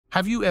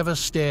Have you ever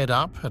stared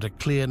up at a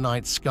clear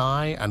night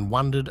sky and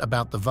wondered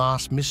about the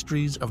vast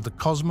mysteries of the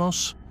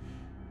cosmos?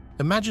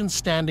 Imagine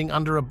standing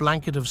under a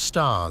blanket of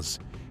stars,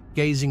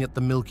 gazing at the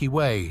Milky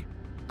Way,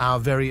 our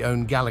very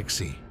own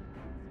galaxy.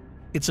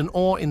 It's an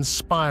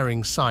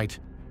awe-inspiring sight,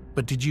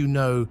 but did you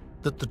know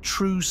that the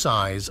true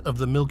size of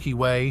the Milky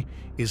Way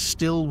is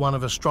still one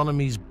of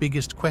astronomy's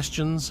biggest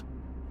questions?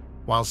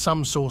 While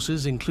some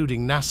sources,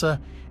 including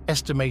NASA,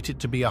 estimate it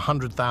to be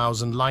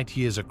 100,000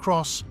 light-years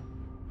across,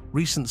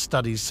 recent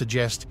studies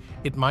suggest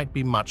it might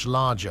be much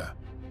larger,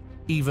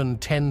 even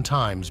 10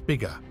 times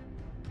bigger.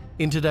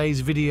 In today's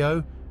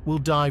video, we'll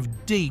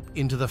dive deep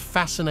into the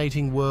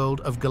fascinating world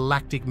of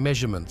galactic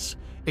measurements,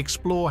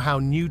 explore how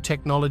new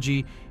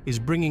technology is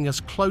bringing us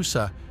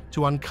closer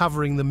to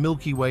uncovering the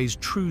Milky Way's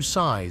true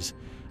size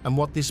and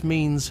what this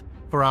means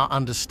for our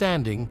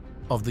understanding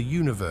of the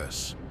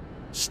universe.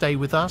 Stay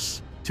with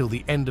us till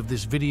the end of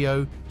this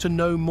video to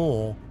know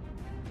more.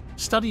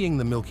 Studying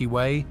the Milky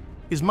Way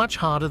is much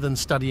harder than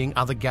studying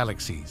other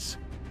galaxies.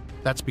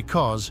 That's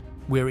because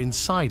we're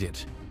inside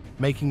it,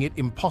 making it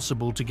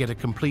impossible to get a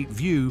complete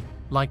view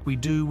like we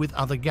do with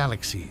other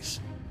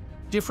galaxies.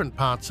 Different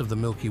parts of the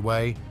Milky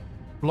Way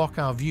block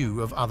our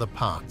view of other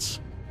parts.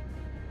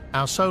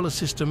 Our solar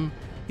system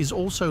is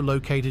also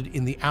located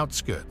in the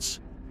outskirts,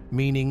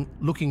 meaning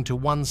looking to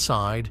one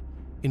side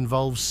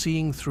involves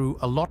seeing through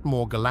a lot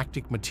more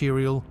galactic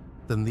material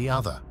than the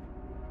other.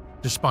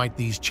 Despite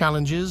these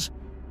challenges,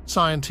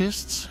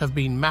 scientists have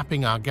been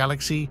mapping our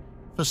galaxy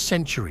for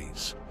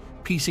centuries,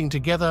 piecing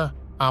together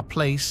our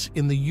place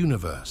in the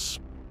universe.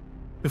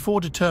 Before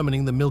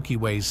determining the Milky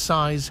Way's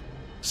size,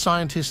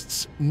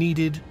 scientists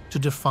needed to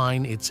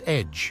define its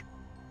edge.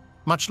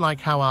 Much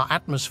like how our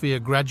atmosphere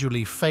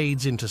gradually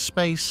fades into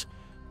space,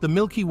 the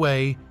Milky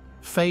Way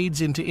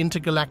fades into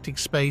intergalactic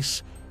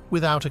space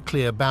without a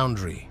clear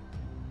boundary.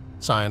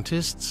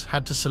 Scientists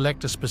had to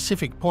select a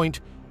specific point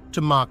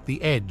to mark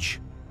the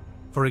edge.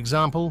 For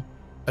example,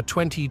 a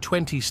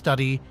 2020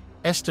 study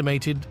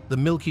estimated the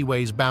Milky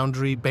Way's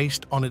boundary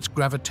based on its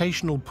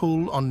gravitational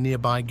pull on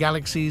nearby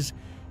galaxies,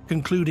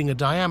 concluding a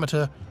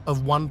diameter of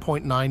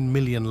 1.9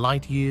 million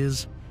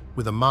light-years,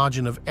 with a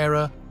margin of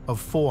error of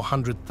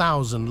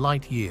 400,000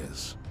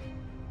 light-years.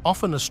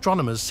 Often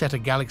astronomers set a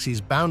galaxy's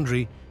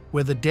boundary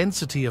where the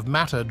density of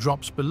matter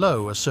drops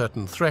below a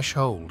certain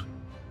threshold.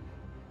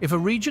 If a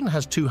region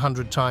has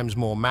 200 times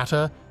more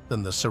matter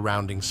than the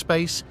surrounding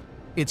space,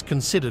 it's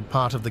considered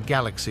part of the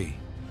galaxy.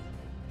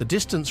 The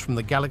distance from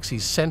the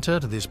galaxy's center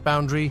to this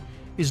boundary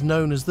is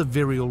known as the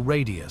virial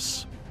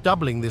radius.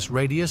 Doubling this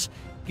radius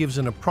gives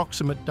an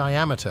approximate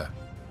diameter.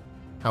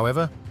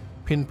 However,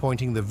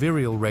 pinpointing the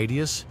virial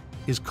radius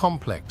is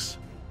complex.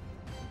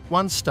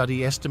 One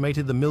study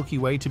estimated the Milky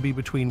Way to be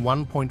between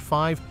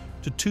 1.5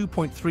 to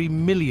 2.3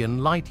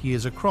 million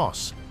light-years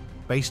across,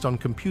 based on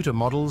computer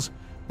models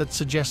that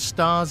suggest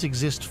stars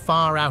exist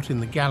far out in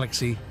the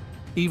galaxy,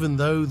 even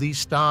though these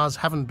stars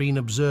haven't been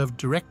observed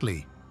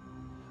directly.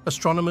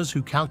 Astronomers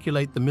who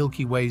calculate the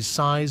Milky Way's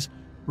size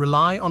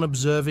rely on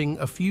observing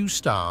a few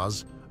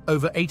stars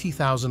over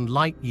 80,000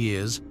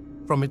 light-years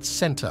from its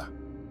center.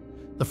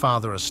 The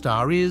farther a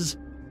star is,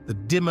 the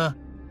dimmer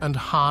and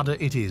harder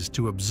it is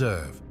to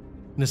observe,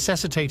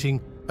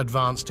 necessitating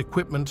advanced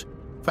equipment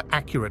for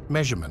accurate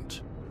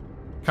measurement.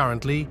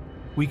 Currently,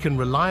 we can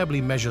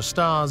reliably measure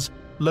stars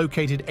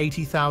located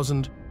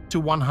 80,000 to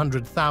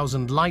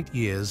 100,000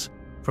 light-years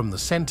from the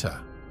center.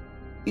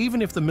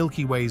 Even if the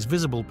Milky Way's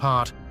visible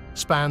part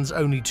spans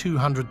only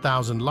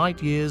 200,000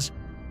 light-years,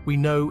 we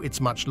know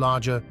it's much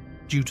larger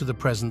due to the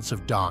presence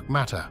of dark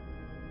matter.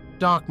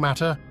 Dark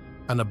matter,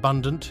 an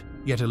abundant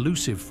yet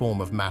elusive form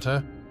of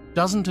matter,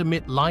 doesn't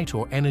emit light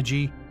or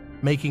energy,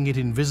 making it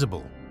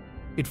invisible.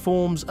 It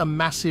forms a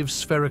massive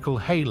spherical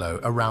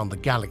halo around the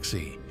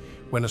galaxy.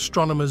 When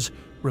astronomers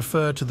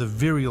refer to the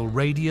virial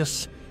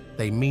radius,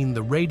 they mean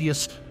the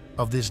radius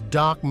of this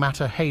dark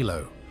matter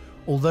halo.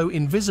 Although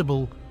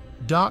invisible,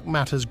 dark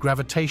matter's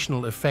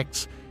gravitational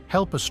effects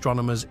help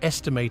astronomers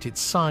estimate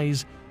its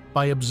size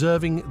by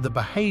observing the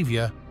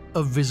behavior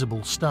of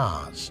visible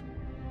stars.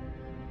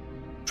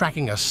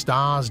 Tracking a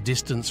star's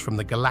distance from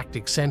the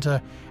galactic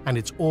center and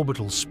its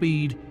orbital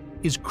speed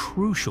is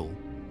crucial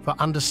for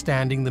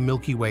understanding the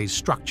Milky Way's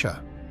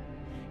structure.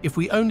 If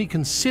we only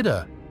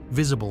consider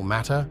visible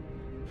matter,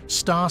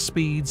 star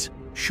speeds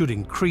should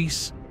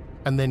increase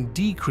and then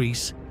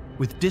decrease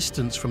with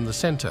distance from the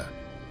center,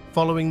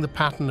 following the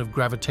pattern of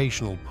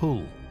gravitational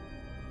pull.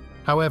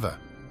 However,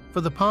 for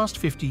the past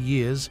 50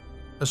 years,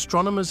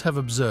 astronomers have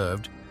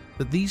observed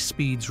that these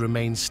speeds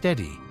remain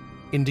steady,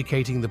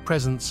 indicating the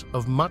presence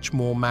of much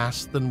more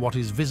mass than what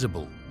is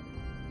visible.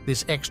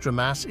 This extra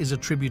mass is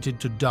attributed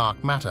to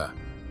dark matter.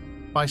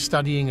 By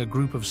studying a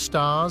group of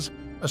stars,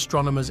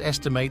 astronomers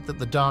estimate that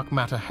the dark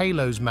matter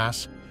halo's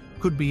mass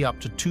could be up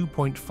to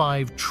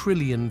 2.5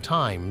 trillion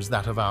times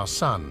that of our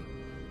Sun,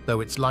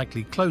 though it's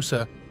likely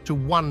closer to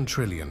 1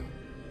 trillion.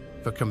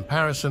 For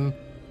comparison,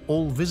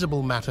 all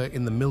visible matter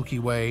in the Milky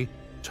Way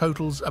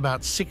totals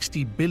about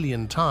 60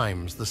 billion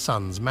times the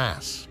Sun's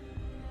mass.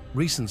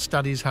 Recent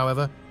studies,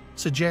 however,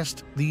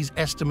 suggest these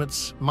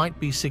estimates might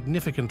be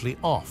significantly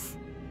off.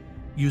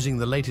 Using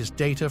the latest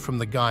data from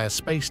the Gaia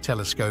Space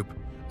Telescope,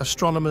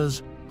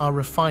 astronomers are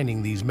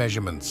refining these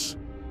measurements.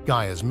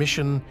 Gaia's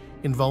mission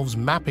involves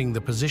mapping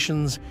the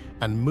positions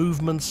and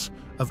movements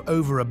of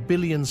over 1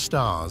 billion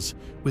stars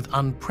with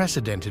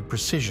unprecedented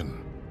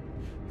precision.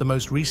 The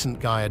most recent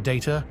Gaia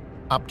data,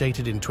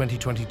 updated in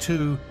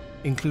 2022,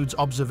 includes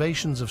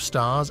observations of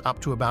stars up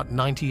to about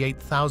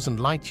 98,000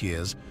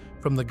 light-years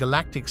from the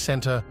galactic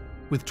center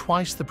with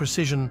twice the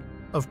precision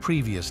of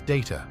previous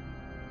data.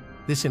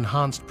 This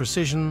enhanced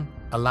precision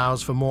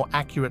allows for more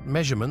accurate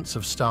measurements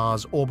of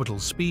stars' orbital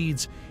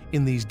speeds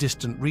in these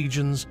distant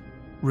regions,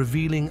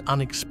 revealing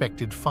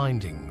unexpected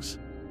findings.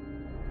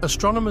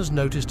 Astronomers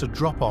noticed a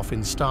drop-off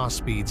in star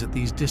speeds at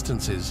these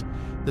distances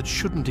that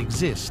shouldn't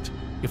exist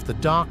if the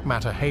dark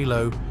matter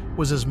halo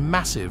was as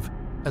massive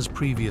as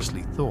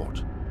previously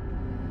thought.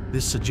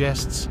 This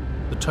suggests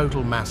the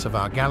total mass of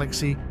our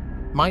galaxy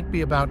might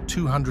be about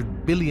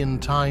 200 billion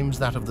times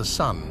that of the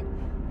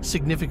Sun,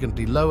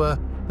 significantly lower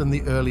than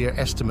the earlier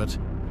estimate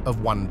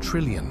of 1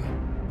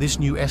 trillion. This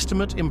new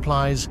estimate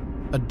implies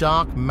a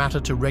dark matter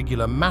to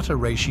regular matter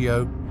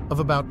ratio of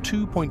about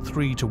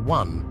 2.3 to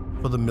 1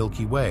 for the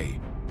Milky Way,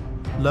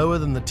 lower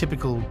than the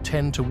typical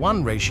 10 to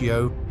 1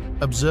 ratio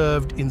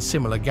observed in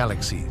similar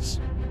galaxies.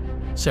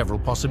 Several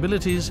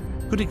possibilities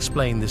could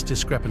explain this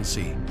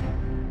discrepancy.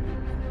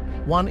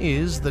 One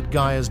is that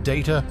Gaia's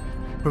data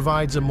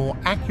provides a more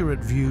accurate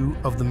view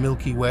of the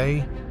Milky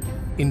Way,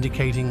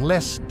 indicating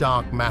less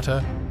dark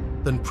matter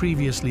than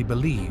previously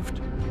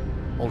believed.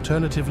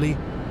 Alternatively,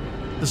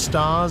 the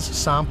stars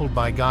sampled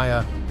by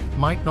Gaia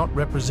might not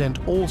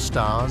represent all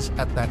stars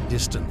at that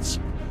distance,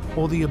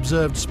 or the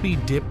observed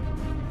speed dip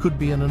could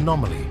be an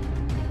anomaly.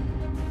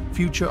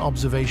 Future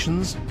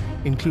observations,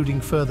 including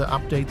further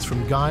updates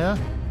from Gaia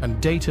and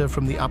data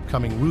from the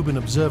upcoming Rubin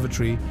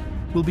Observatory,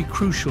 will be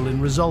crucial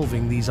in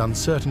resolving these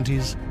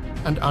uncertainties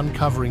and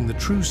uncovering the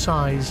true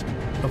size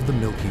of the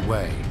Milky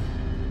Way.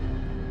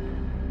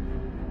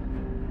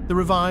 The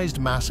revised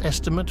mass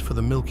estimate for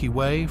the Milky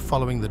Way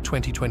following the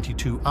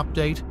 2022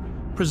 update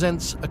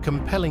presents a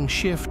compelling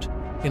shift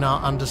in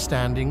our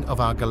understanding of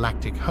our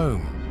galactic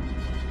home.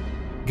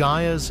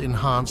 Gaia's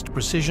enhanced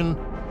precision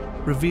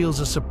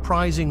reveals a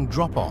surprising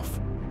drop-off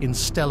in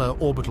stellar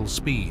orbital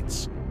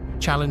speeds,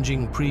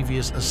 challenging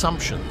previous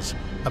assumptions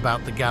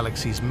about the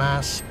galaxy's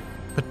mass,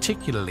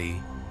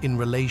 particularly in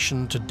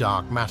relation to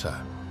dark matter.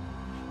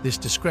 This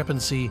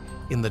discrepancy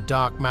in the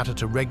dark matter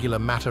to regular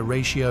matter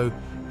ratio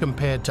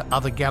compared to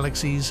other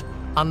galaxies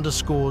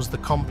underscores the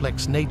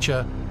complex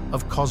nature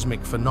of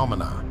cosmic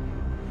phenomena.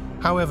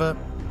 However,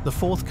 the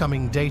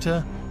forthcoming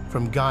data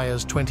from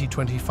Gaia's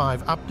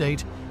 2025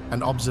 update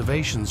and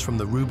observations from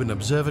the Rubin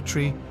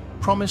Observatory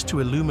promise to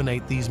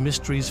illuminate these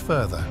mysteries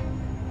further.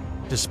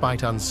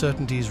 Despite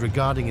uncertainties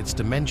regarding its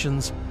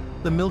dimensions,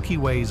 the Milky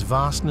Way's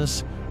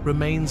vastness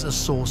remains a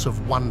source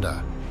of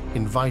wonder,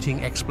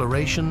 inviting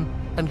exploration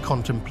and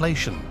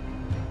contemplation.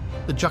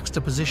 The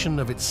juxtaposition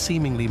of its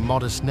seemingly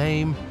modest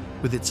name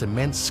with its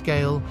immense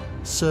scale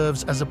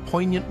serves as a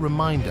poignant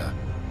reminder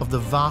of the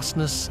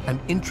vastness and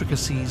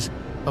intricacies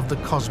of the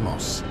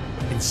cosmos,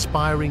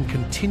 inspiring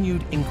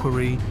continued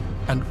inquiry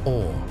and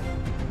awe.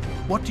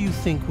 What do you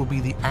think will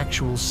be the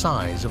actual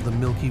size of the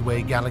Milky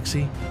Way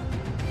galaxy?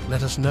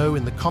 Let us know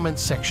in the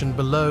comments section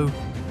below,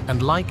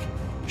 and like,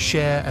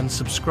 share and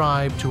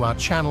subscribe to our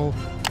channel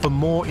for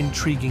more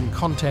intriguing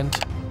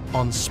content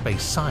on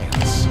space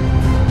science.